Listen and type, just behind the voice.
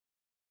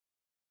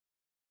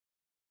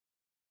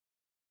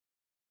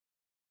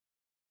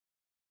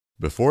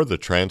Before the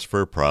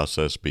transfer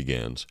process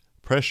begins,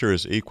 pressure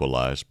is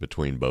equalized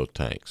between both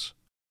tanks.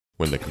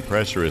 When the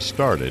compressor is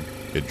started,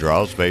 it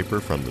draws vapor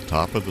from the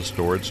top of the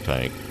storage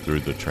tank through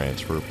the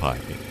transfer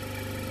piping.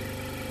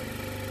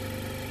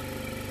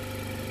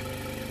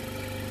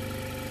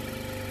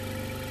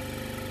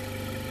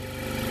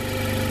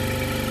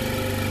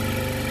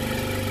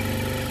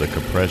 The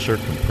compressor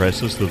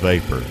compresses the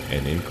vapor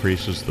and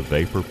increases the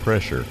vapor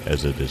pressure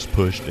as it is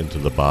pushed into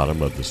the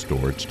bottom of the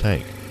storage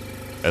tank.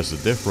 As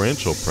the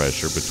differential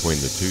pressure between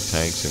the two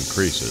tanks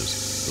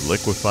increases, the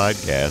liquefied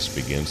gas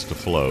begins to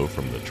flow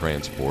from the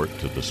transport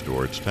to the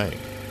storage tank.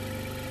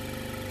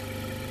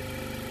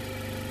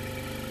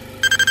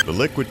 The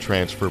liquid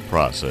transfer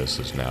process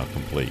is now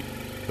complete.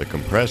 The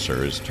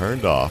compressor is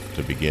turned off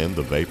to begin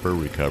the vapor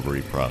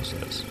recovery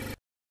process.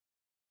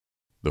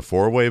 The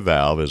four-way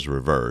valve is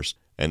reversed,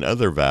 and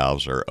other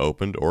valves are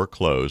opened or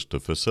closed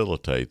to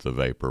facilitate the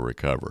vapor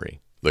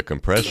recovery. The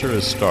compressor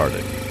is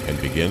started and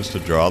begins to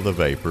draw the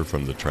vapor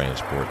from the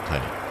transport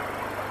tank.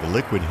 The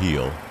liquid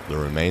heel, the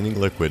remaining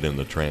liquid in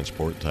the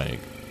transport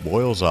tank,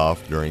 boils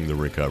off during the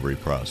recovery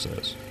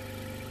process.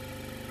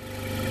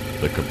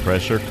 The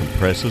compressor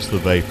compresses the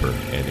vapor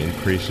and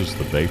increases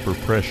the vapor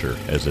pressure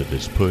as it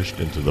is pushed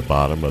into the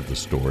bottom of the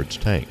storage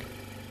tank.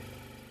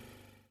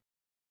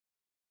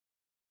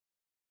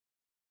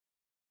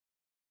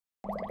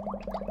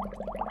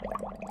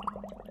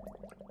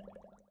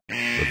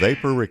 The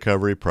vapor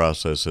recovery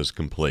process is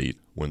complete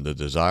when the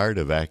desired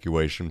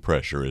evacuation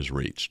pressure is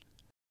reached.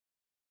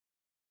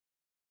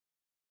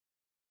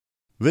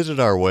 Visit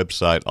our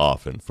website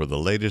often for the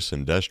latest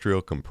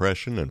industrial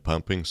compression and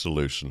pumping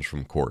solutions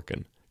from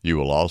Corken. You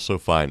will also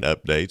find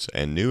updates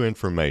and new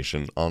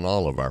information on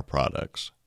all of our products.